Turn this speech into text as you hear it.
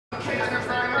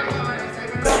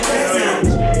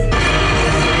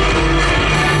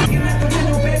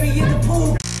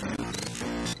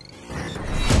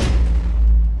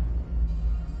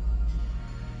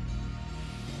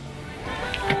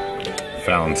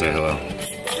say hello.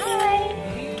 Hi.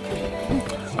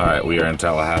 All right, we are in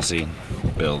Tallahassee.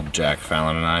 Bill, Jack,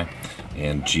 Fallon, and I.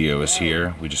 And Gio is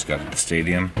here. We just got to the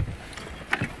stadium.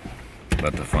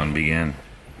 Let the fun begin.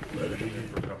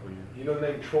 You know the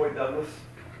name Troy Douglas?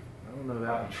 I don't know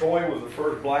that one. Troy was the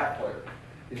first black player.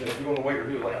 He said if you want to wait,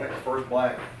 he was like I think the first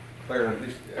black player,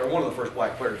 or one of the first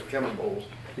black players, Kevin Bowles.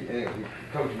 He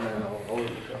coached man all over the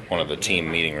country. One of the team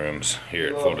meeting rooms here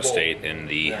at Florida State in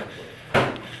the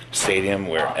stadium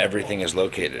where everything is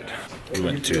located. We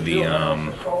went to the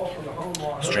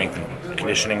strength and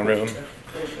conditioning room.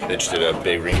 They just did a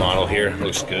big remodel here.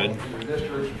 Looks good.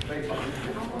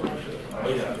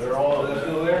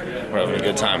 We're having a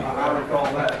good time.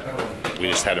 We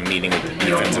just had a meeting with the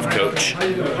defensive coach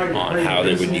on how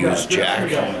they would use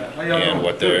Jack and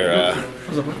what their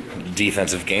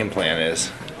defensive game plan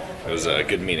is. It was a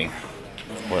good meeting.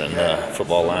 We're in the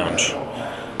football lounge.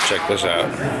 Check this out.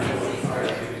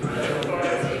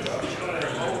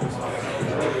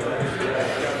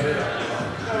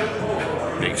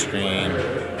 Big screen.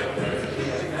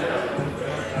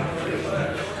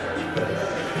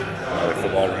 Another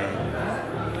football room.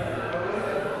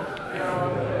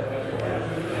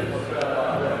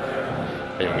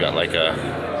 They even got like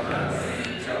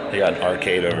they got an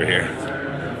arcade over here.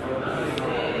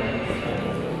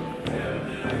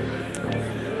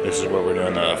 This is where we're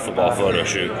doing the football photo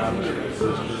shoot.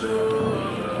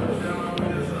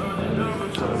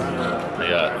 They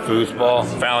got foosball.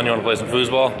 Fallon, you want to play some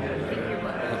foosball?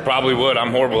 Probably would.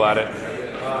 I'm horrible at it.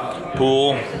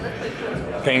 Pool,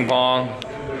 ping pong,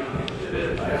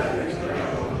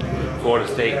 Florida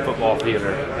State football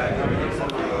theater.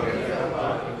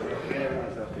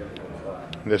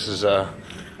 This is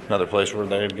another place where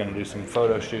they're going to do some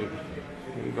photo shoot.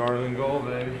 Garland and gold,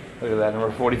 baby. Look at that,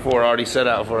 number 44 already set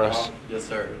out for us. Yes,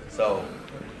 sir. So,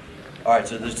 all right.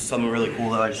 So there's something really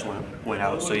cool that I just want to point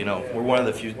out. So we're one of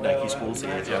the few Nike schools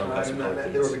that have custom color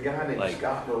cleats. There was a guy named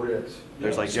Scott Moritz.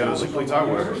 There's like those cleats I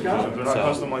wear. They're not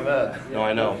custom like that. No,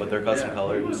 I know, but they're custom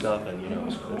colored and stuff, and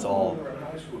it's all.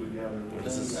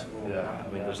 This is I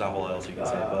mean, there's not a whole lot else you can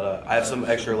say, but I have some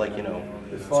extra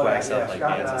swag stuff like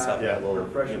bands and stuff. Yeah, a little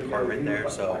part right there.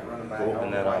 So cool.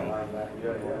 And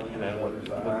then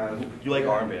you like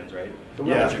armbands, right?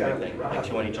 Yeah. That's your big thing. Like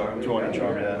 2 on each arm. 2 on each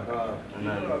arm, yeah. And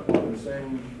then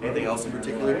anything else in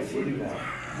particular?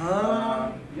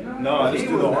 No, I just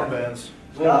do the armbands.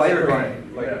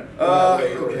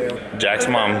 Okay. Jack's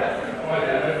mom.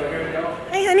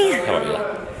 Hey, honey. How are you?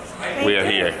 We are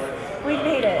here. We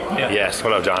made it. Yes,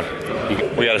 what up, John?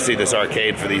 We got to see this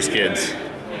arcade for these kids.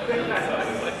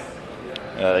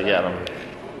 They got them.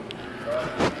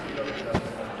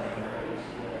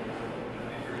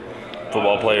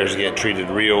 Football players get treated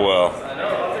real well.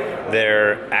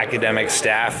 Their academic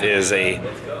staff is 10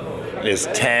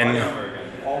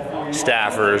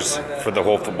 staffers for the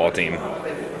whole football team.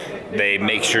 They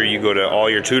make sure you go to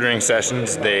all your tutoring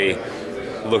sessions. They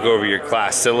look over your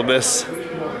class syllabus.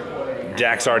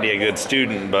 Jack's already a good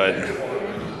student, but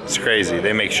it's crazy.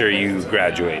 They make sure you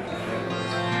graduate.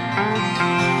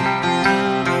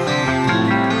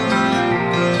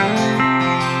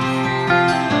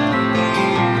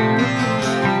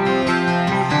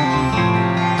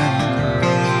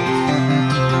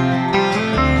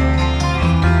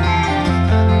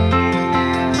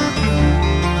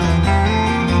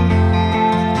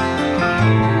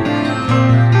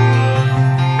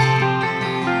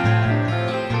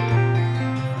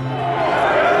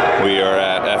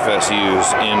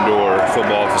 FSU's indoor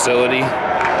football facility.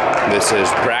 This is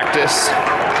practice.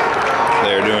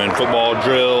 They're doing football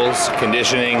drills,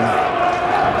 conditioning.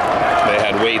 They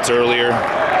had weights earlier.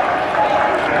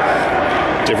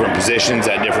 Different positions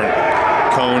at different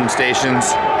cone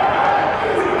stations.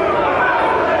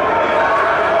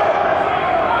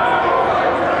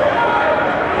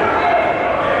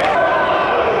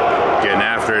 Getting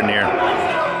after it in here.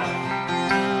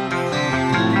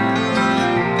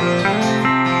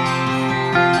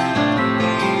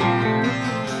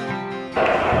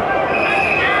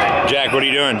 Jack, what are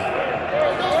you doing?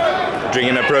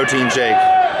 Drinking a protein shake.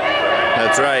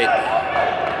 That's right.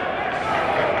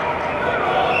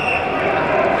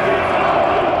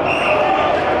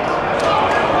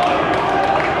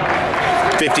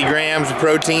 $50 grams of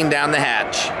protein down the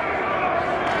hatch.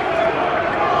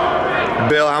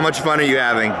 Bill, how much fun are you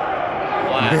having?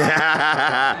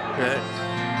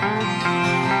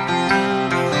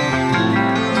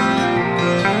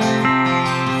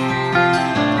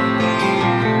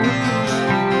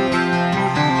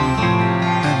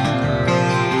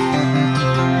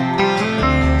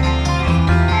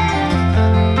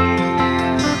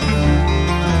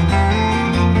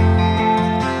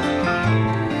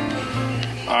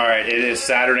 It is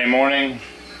Saturday morning.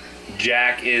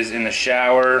 Jack is in the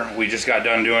shower. We just got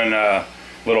done doing a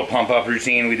little pump up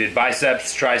routine. We did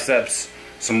biceps, triceps,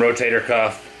 some rotator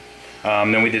cuff.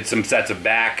 Then we did some sets of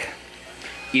back.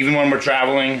 Even when we're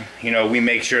traveling, you know, we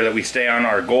make sure that we stay on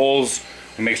our goals.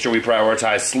 We make sure we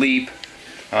prioritize sleep.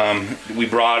 We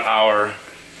brought our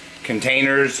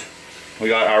containers. We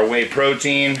got our whey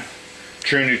protein,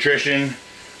 TrueNutrition,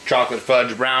 chocolate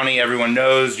fudge brownie. Everyone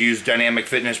knows, use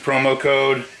DYNAMICFITNESS promo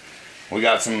code. We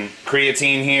got some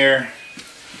creatine here.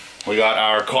 We got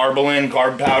our Carbolin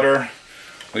carb powder.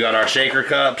 We got our shaker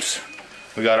cups.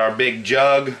 We got our big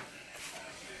jug.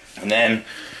 And then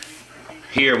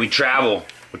here we travel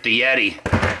with the Yeti.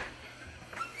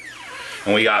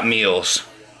 And we got meals.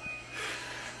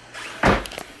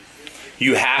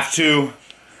 You have to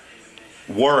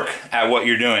work at what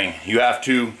you're doing. You have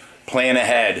to plan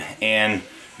ahead. And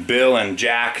Bill and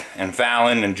Jack and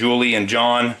Fallon and Julie and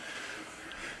John,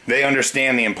 they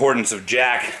understand the importance of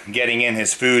Jack getting in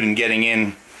his food and getting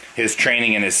in his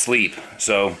training and his sleep.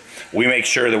 So we make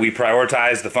sure that we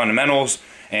prioritize the fundamentals,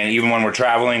 and even when we're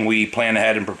traveling, we plan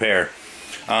ahead and prepare.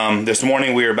 This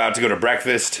morning we are about to go to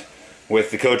breakfast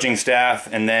with the coaching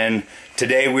staff, and then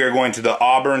today we are going to the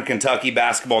Auburn, Kentucky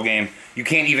basketball game. You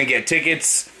can't even get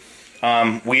tickets.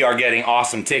 We are getting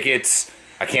awesome tickets.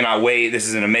 I cannot wait. This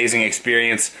is an amazing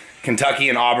experience. Kentucky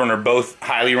and Auburn are both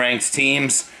highly ranked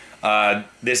teams.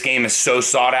 This game is so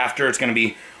sought after. It's going to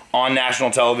be on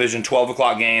national television, 12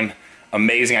 o'clock game.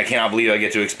 Amazing. I cannot believe I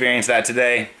get to experience that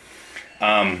today.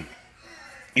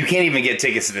 You can't even get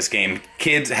tickets to this game.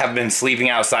 Kids have been sleeping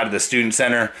outside of the student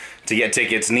center to get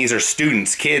tickets, and these are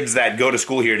students, kids that go to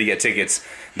school here to get tickets.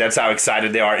 That's how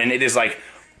excited they are. And it is like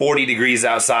 40 degrees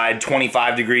outside,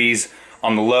 25 degrees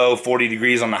on the low, 40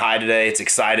 degrees on the high today. It's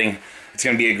exciting. It's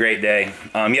going to be a great day.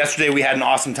 Yesterday we had an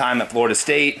awesome time at Florida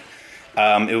State.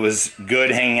 It was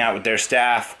good hanging out with their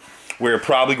staff. We're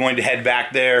probably going to head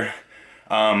back there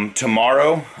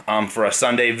tomorrow for a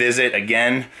Sunday visit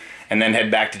again, and then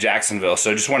head back to Jacksonville.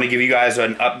 So just want to give you guys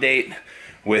an update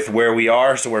with where we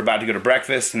are. So we're about to go to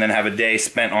breakfast and then have a day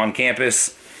spent on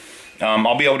campus.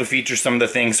 I'll be able to feature some of the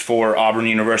things for Auburn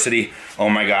University. Oh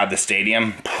my God, the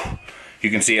stadium. You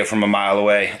can see it from a mile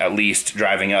away, at least,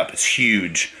 driving up. It's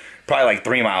huge. Probably like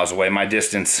 3 miles away. My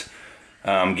distance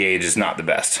gauge is not the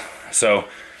best. So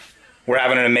we're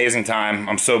having an amazing time.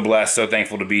 I'm so blessed, so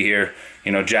thankful to be here.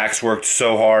 You know, Jack's worked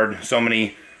so hard, so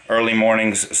many early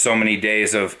mornings, so many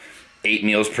days of 8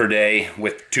 meals per day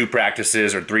with 2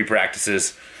 practices or 3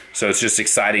 practices. So it's just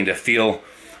exciting to feel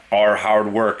our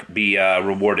hard work be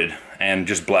rewarded, and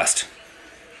just blessed.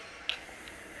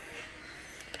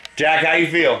 Jack, how you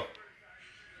feel?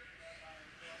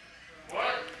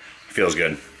 What? Feels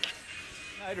good.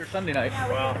 Night or Sunday night?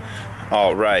 Wow.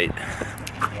 All right.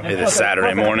 It is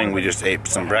Saturday morning. We just ate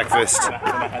some breakfast.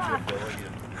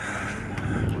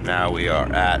 Now we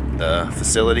are at the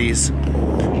facilities.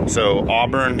 So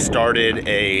Auburn started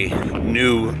a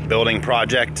new building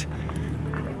project.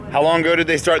 How long ago did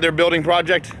they start their building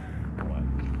project?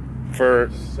 For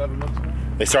 7 months ago.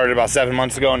 They started about 7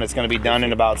 months ago, and it's going to be done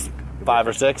in about 5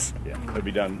 or 6. Yeah, it'll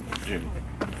be done in June.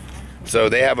 So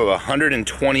they have a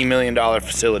 $120 million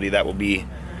facility that will be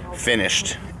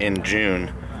finished in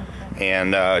June.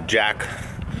 And Jack,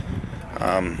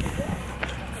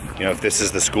 you know, if this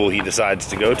is the school he decides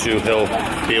to go to, he'll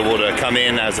be able to come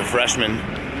in as a freshman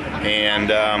and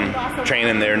train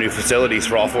in their new facilities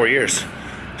for all 4 years.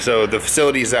 So the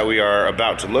facilities that we are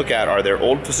about to look at are their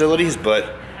old facilities,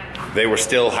 but they were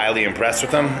still highly impressed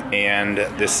with them. And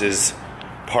this is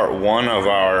part 1 of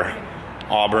our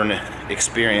Auburn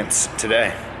experience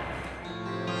today.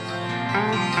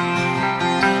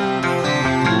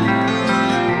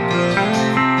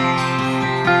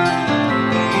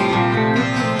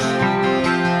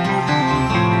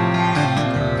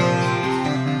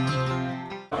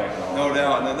 No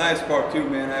doubt, and the nice part too,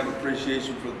 man, I have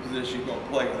appreciation for the position you're going to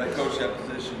play, because I coached that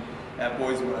position at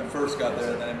Boise when I first got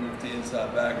there, and then I moved to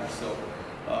inside backer. So,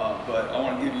 but I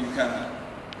want to give you kind of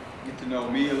get to know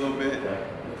me a little bit, the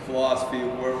philosophy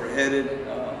of where we're headed.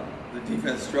 The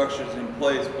defense structure is in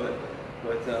place, but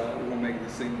we're going to make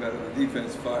this thing better. The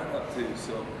defense fired up too,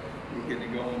 so we're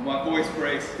getting it going. My voice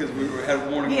breaks because we had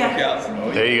morning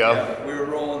workouts. There you go. Yeah, we were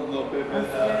rolling a little bit, but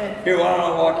here, why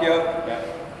don't I walk you up?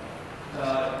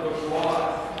 Coach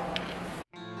Watt.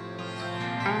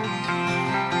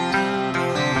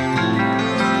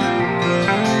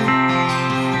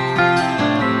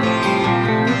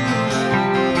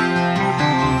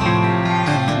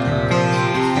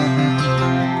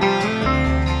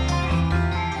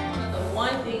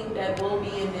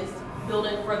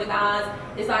 For the guys,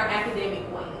 it's our academic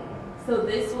wing. So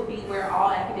this will be where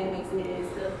all academics is.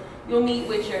 So you'll meet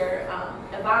with your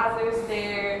advisors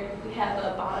there. We have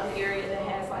a bottom area that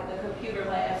has like a computer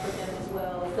lab for them as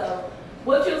well. So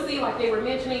what you'll see, like they were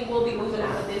mentioning, we'll be moving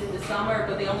out of this summer,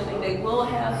 but the only thing they will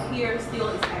have here still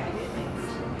is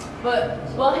academics. But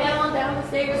we'll head on down the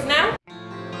stairs now.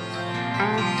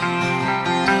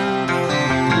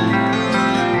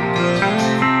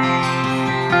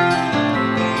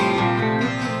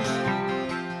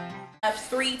 Have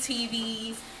 3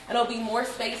 TVs, and it'll be more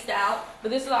spaced out, but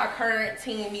this is our current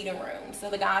team meeting room. So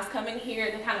the guys come in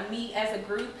here, they kind of meet as a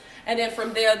group, and then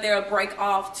from there they'll break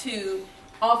off to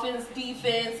offense,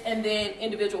 defense, and then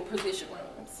individual position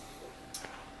rooms.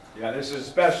 Yeah, this is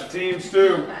special teams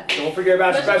too. Don't forget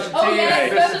about special teams. Oh,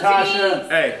 yeah, Miss special Natasha. teams.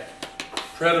 Hey,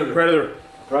 Predator. Predator.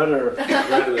 Predator.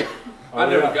 Predator. I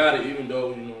never got it, even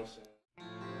though, you know what I'm saying.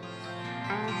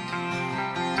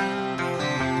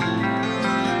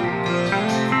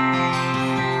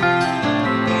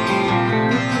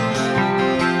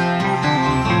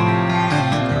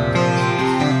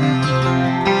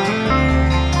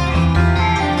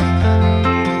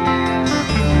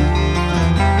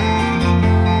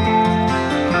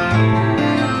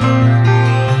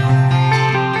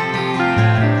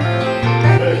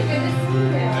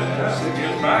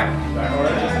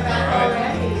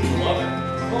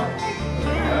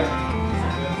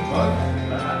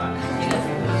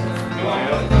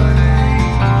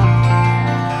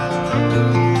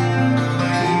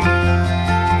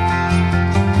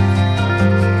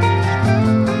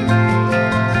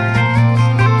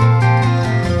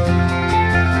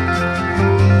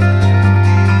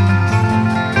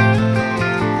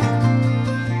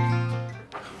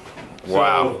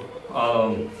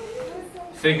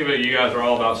 Think of it, you guys are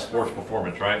all about sports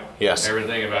performance, right? Yes.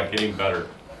 Everything about getting better.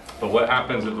 But what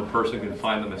happens if a person can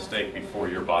find the mistake before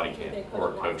your body can, or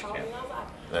a coach can?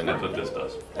 And that's what this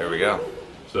does. There we go.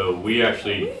 So we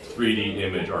actually 3D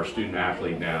image our student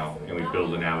athlete now, and we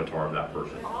build an avatar of that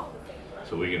person.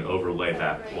 So we can overlay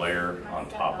that player on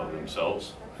top of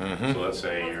themselves. So let's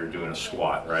say you're doing a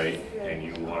squat, right? And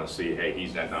you want to see, hey,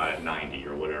 he's not at 90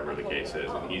 or whatever the case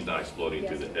is, and he's not exploding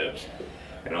through the hips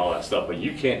and all that stuff, but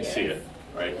you can't see it,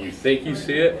 right? You think you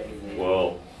see it,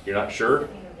 well, you're not sure,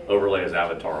 overlay his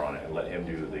avatar on it and let him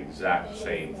do the exact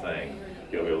same thing.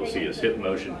 You'll be able to see his hip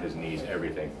motion, his knees,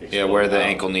 everything. Yeah, where the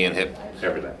ankle, knee, and hip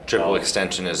everything. triple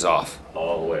extension is off.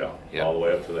 All the way up, all the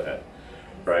way up to the head,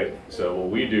 right? So what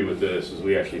we do with this is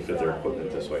we actually fit their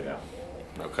equipment this way now.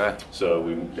 Okay. So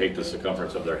we take the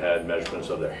circumference of their head, measurements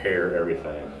of their hair,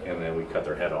 everything, and then we cut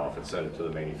their head off and send it to the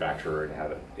manufacturer and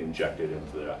have it injected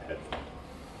into the head.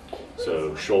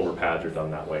 So shoulder pads are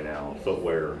done that way now,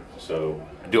 footwear. So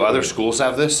do other schools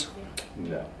have this?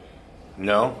 No.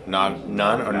 No,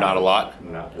 none, or not a lot.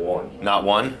 Not one. Not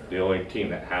one. The only team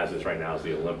that has this right now is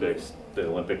the Olympics, the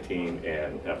Olympic team,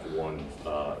 and F1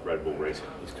 Red Bull Racing.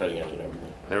 He's cutting edge and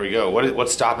everything. There we go.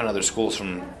 What's stopping other schools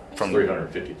from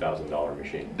 $350,000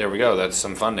 machine. There we go. That's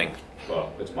some funding.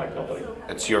 Well, it's my company.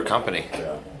 It's your company.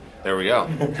 Yeah. There we go.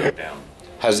 Down.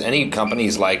 Has any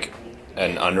companies like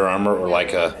an Under Armour or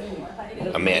like a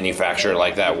manufacturer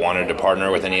like that wanted to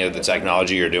partner with any of the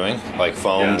technology you're doing, like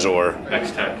foams or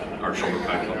X-Tech, our shoulder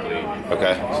pad company.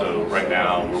 Okay. So right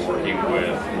now we're working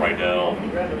with Rydell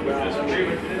with this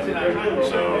machine.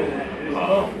 So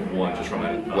one just from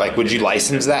it. Like, would you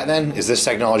license that then? Is this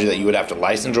technology that you would have to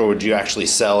license, or would you actually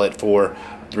sell it for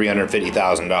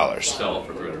 $350,000? Sell it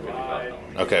for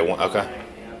 $350,000. Okay. Okay.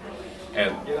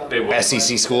 And they will.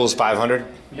 SEC schools 500.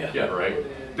 Yeah. Right.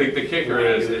 The kicker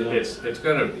is it's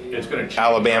gonna change.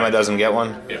 Alabama doesn't get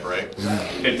one. Yeah. Right.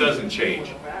 It doesn't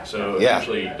change. So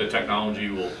eventually the technology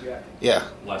will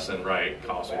lessen. Right.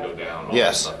 Costs will go down. All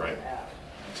that stuff, right.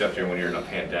 Except when you're in a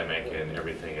pandemic and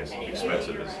everything is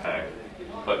expensive as heck.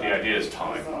 But the idea is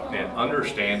time and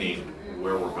understanding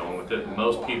where we're going with it.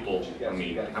 Most people, I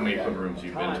mean, how many equipment rooms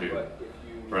you've been to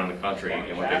around the country,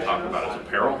 and what they talk about is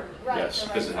apparel. Yes,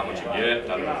 this is how much you get.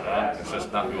 It's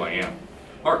just not who I am.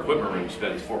 Our equipment room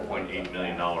spends $4.8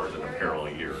 million in apparel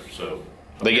a year, so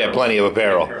they get plenty of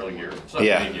apparel. Apparel a year. It's not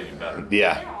getting better.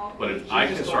 Yeah. But if I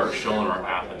can start showing our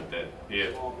athletes that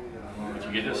if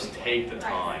you can just take the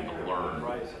time to learn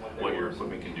what your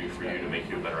equipment can do for you to make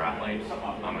you a better athlete,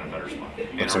 I'm in a better spot.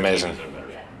 That's amazing.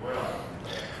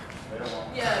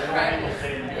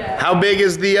 Yeah. How big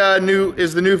is the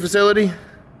new facility?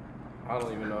 I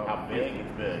don't even know. How big?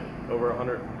 It's big. Over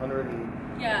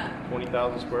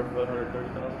 120,000 square foot,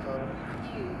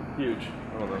 130,000. Huge.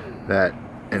 I don't know. That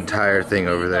entire thing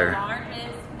over there. Largest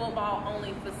football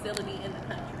only facility in the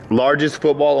country. Largest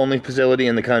football only facility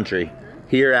in the country.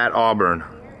 Here at Auburn.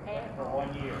 For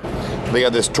 1 year. They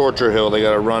got this torture hill they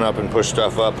got to run up and push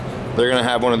stuff up. They're gonna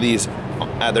have one of these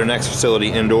at their next facility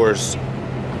indoors.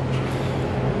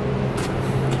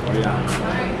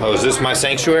 Oh, is this my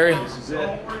sanctuary? This is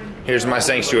it. Here's my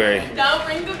sanctuary. Don't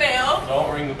ring the bell.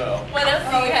 Don't ring the bell. What else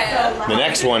do you have? The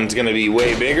next one's gonna be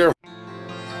way bigger.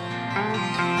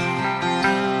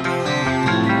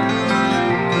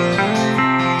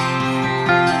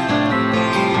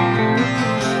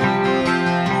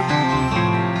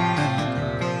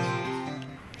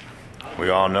 We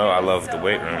all know I love the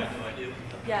weight room.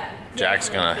 Yeah. Jack's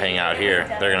gonna hang out here.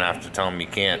 They're gonna have to tell him he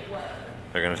can't.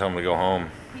 They're gonna tell him to go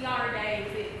home.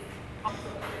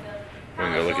 We're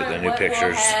gonna go look at the new what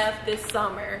pictures. We'll have this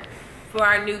summer for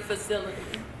our new facility.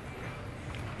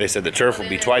 They said the turf will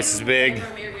be twice as big.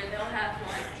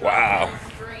 Wow.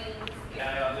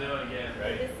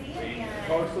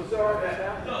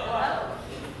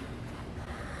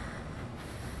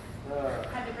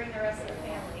 Had to bring the rest of the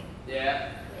family. Yeah.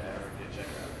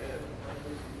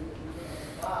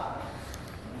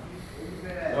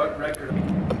 What record?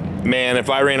 Man, if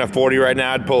I ran a 40 right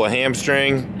now, I'd pull a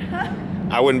hamstring.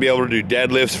 I wouldn't be able to do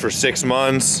deadlifts for 6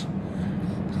 months.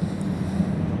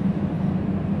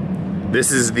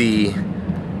 This is the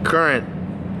current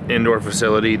indoor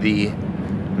facility. The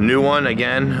new one,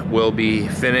 again, will be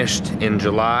finished in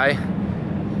July,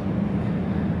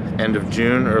 end of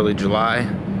June, early July,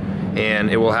 and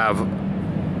it will have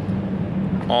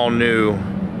all new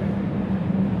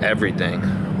everything.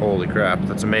 Holy crap,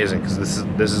 that's amazing, because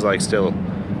this is like still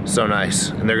so nice.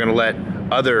 And they're gonna let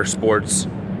other sports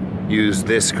use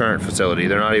this current facility.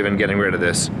 They're not even getting rid of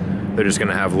this. They're just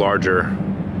gonna have larger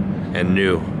and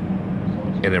new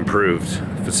and improved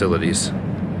facilities.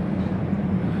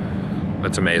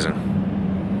 That's amazing.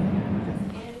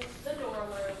 And the dorm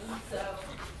room. So,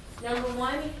 number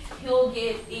one, he'll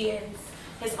get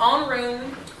his own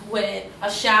room with a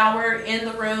shower in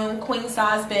the room, queen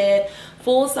size bed,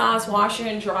 full size washer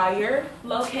and dryer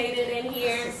located in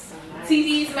here.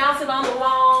 TVs mounted on the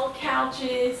wall,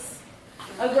 couches,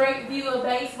 a great view of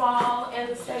baseball and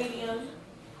the stadium.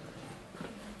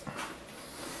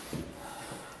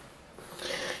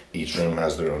 Each room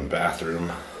has their own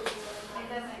bathroom.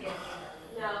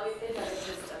 No, it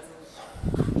just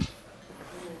doesn't.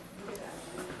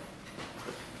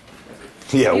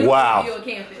 Yeah, Beautiful wow. view of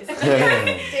campus.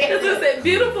 This is a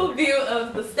beautiful view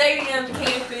of the stadium,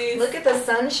 campus. Look at the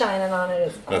sun shining on it.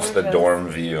 It's That's the gorgeous. dorm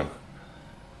view.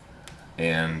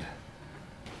 And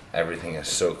everything is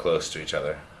so close to each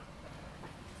other.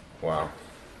 Wow.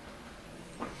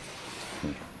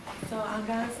 So our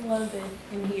guys love it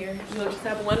in here. You'll just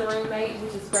have one roommate,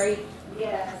 which is great.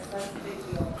 Yes, that's a big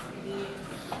deal.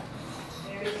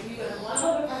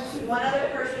 One other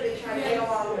person to try to get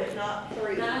along with, not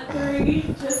three. Not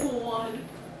three, just one.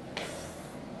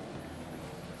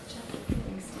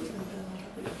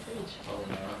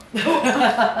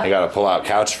 I got a pull-out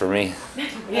couch for me.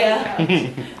 Yeah.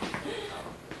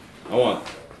 I want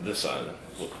this side.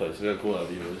 What place? Look how cool that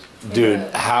view is.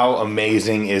 Dude, how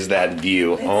amazing is that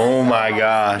view? Oh my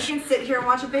gosh. You can sit here and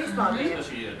watch a baseball game.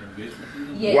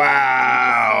 Yeah.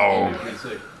 Wow.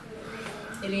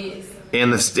 It is.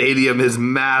 And the stadium is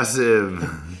massive.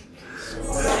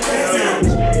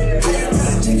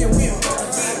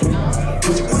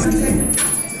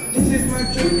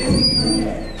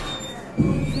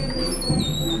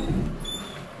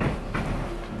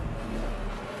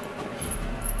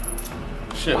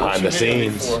 Shit, Behind the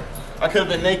scenes. I could have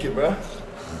been naked, bro.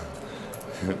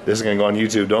 This is gonna go on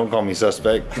YouTube. Don't call me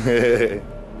suspect. You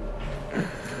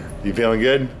feeling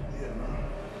good?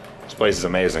 This place is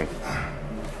amazing.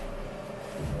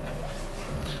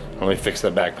 Let me fix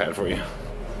that back pad for you.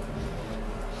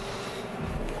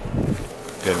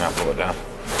 Good, now pull it down.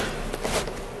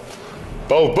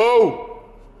 Bo, Bo!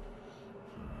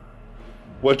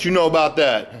 What you know about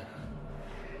that?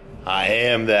 I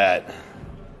am that.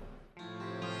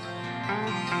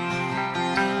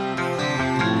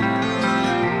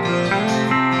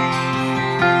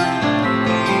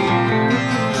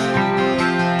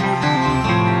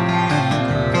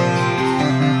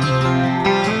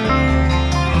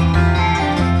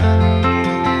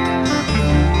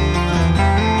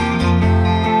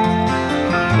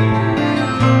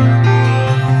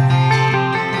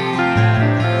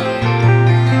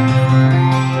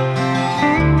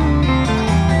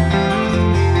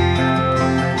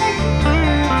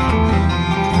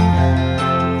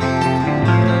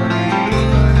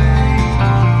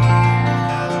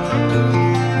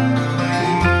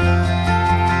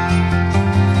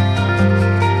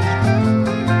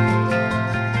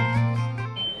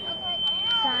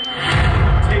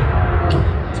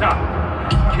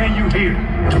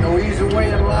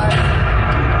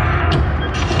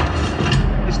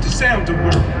 the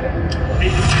world.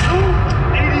 82,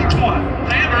 81.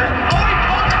 Lambert.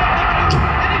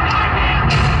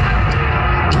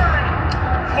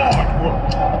 Hard work.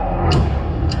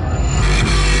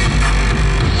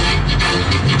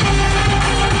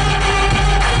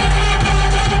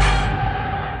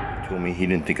 Told me he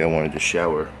didn't think I wanted to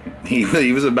shower. He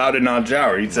was about to not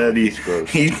shower. He said he's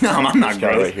gross. No, I'm not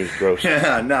gross. Right here's gross.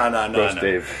 Yeah, no. Gross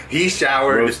Dave. He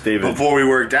showered before we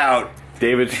worked out.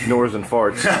 David snores and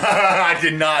farts. I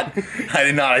did not.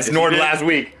 I snored last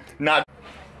week. Not.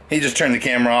 He just turned the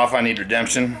camera off. I need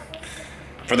redemption.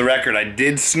 For the record, I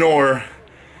did snore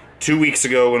 2 weeks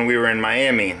ago when we were in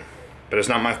Miami, but it's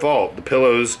not my fault. The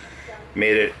pillows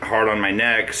made it hard on my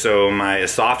neck, so my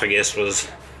esophagus was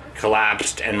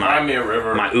collapsed and my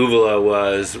uvula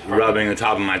was rubbing the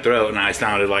top of my throat, and I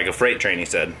sounded like a freight train. He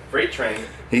said. Freight train.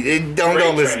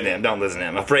 Don't listen to him. Don't listen to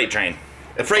him. A freight train.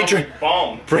 A freight train.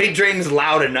 Bomb. Freight train's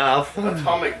loud enough.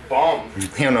 Atomic bomb.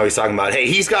 He don't know what he's talking about. Hey,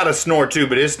 he's got a snore too,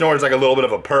 but his snore is like a little bit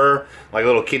of a purr, like a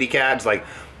little kitty cat. It's like.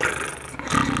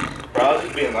 Bro, I was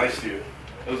just being nice to you.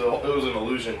 It was an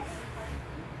illusion.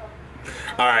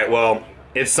 All right. Well,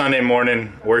 it's Sunday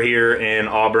morning. We're here in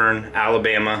Auburn,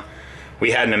 Alabama.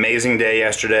 We had an amazing day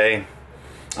yesterday.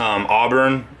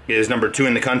 Auburn is #2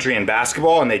 in the country in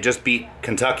basketball, and they just beat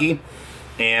Kentucky.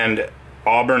 And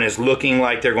Auburn is looking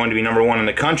like they're going to be #1 in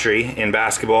the country in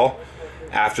basketball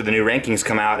after the new rankings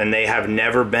come out, and they have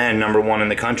never been #1 in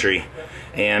the country.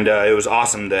 And it was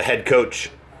awesome. The head coach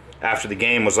after the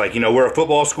game was like, you know, we're a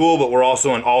football school, but we're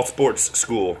also an all-sports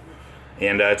school.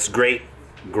 And it's great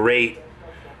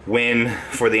win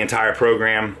for the entire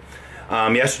program.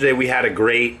 Yesterday we had a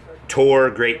great tour,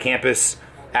 great campus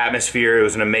atmosphere. It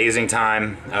was an amazing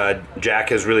time. Jack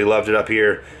has really loved it up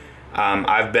here.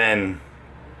 I've been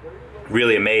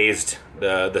really amazed.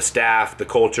 The staff, the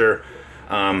culture,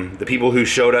 the people who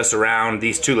showed us around.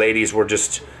 These two ladies were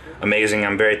just amazing.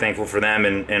 I'm very thankful for them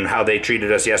and how they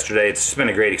treated us yesterday. It's just been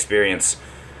a great experience.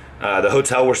 The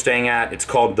hotel we're staying at, it's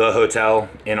called The Hotel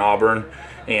in Auburn.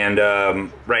 And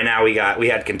right now we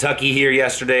had Kentucky here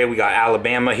yesterday. We got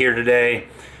Alabama here today.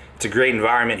 It's a great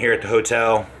environment here at the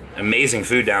hotel. Amazing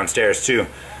food downstairs too.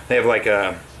 They have like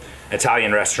a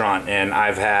Italian restaurant, and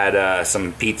I've had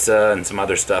some pizza and some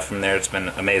other stuff from there. It's been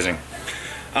amazing.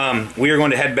 We are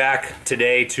going to head back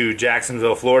today to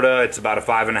Jacksonville, Florida. It's about a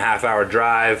 5.5 hour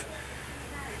drive,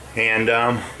 and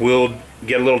we'll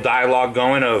get a little dialogue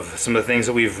going of some of the things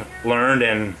that we've learned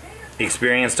and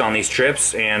experienced on these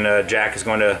trips. And Jack is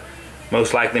going to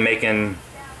most likely make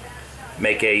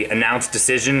a announced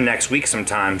decision next week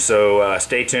sometime. So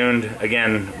stay tuned.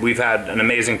 Again, we've had an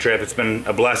amazing trip. It's been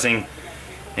a blessing,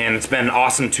 and it's been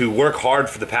awesome to work hard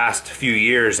for the past few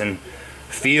years and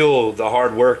feel the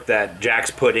hard work that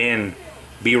Jack's put in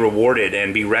be rewarded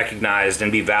and be recognized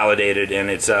and be validated. And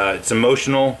it's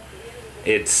emotional.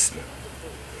 It's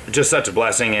just such a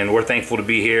blessing, and we're thankful to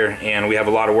be here. And we have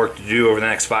a lot of work to do over the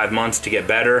next 5 months to get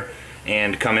better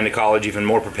and come into college even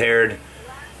more prepared.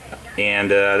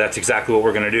 And that's exactly what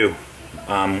we're going to do.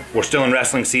 We're still in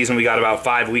wrestling season. We got about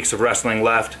 5 weeks of wrestling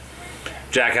left.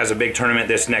 Jack has a big tournament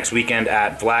this next weekend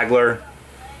at Flagler.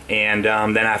 And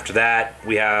then after that,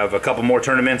 we have a couple more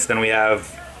tournaments. Then we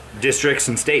have districts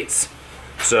and states.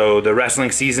 So the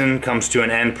wrestling season comes to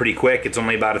an end pretty quick. It's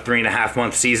only about a 3.5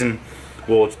 month season.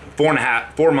 Well, it's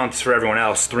 4 months for everyone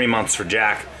else, 3 months for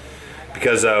Jack.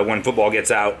 Because when football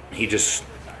gets out, he just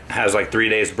has like 3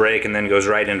 days break and then goes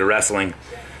right into wrestling.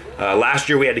 Last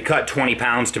year we had to cut 20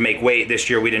 pounds to make weight. This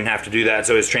year we didn't have to do that,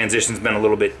 so his transition's been a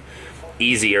little bit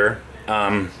easier.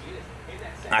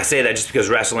 I say that just because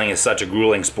wrestling is such a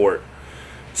grueling sport.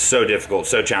 It's so difficult,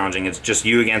 so challenging. It's just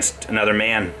you against another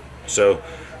man. So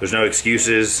there's no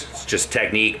excuses. It's just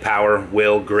technique, power,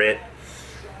 will, grit.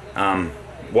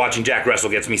 Watching Jack wrestle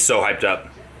gets me so hyped up.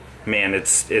 Man,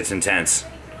 it's intense.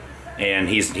 And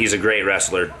he's a great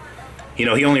wrestler. You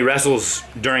know, he only wrestles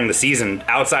during the season.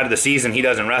 Outside of the season, he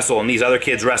doesn't wrestle, and these other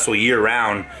kids wrestle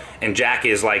year-round, and Jack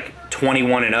is like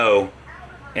 21-0.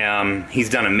 He's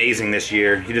done amazing this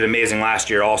year. He did amazing last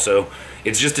year also.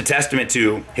 It's just a testament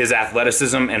to his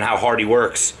athleticism and how hard he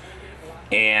works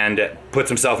and puts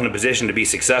himself in a position to be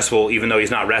successful even though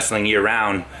he's not wrestling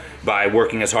year-round by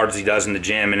working as hard as he does in the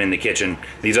gym and in the kitchen.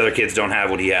 These other kids don't have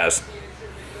what he has.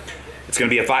 It's going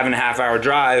to be a 5.5 hour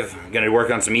drive. I'm going to work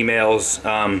on some emails.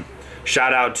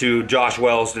 Shout out to Josh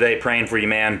Wells today, praying for you,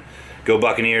 man. Go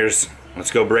Buccaneers.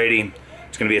 Let's go Brady.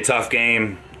 It's going to be a tough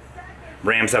game.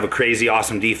 Rams have a crazy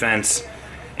awesome defense,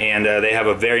 and they have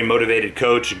a very motivated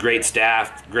coach, great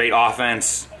staff, great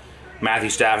offense.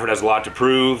 Matthew Stafford has a lot to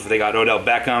prove. They got Odell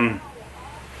Beckham,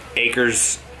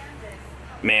 Akers.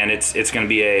 Man, it's going to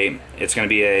be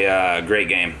a great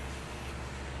game.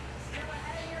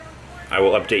 I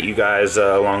will update you guys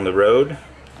along the road,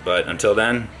 but until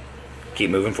then, keep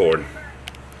moving forward.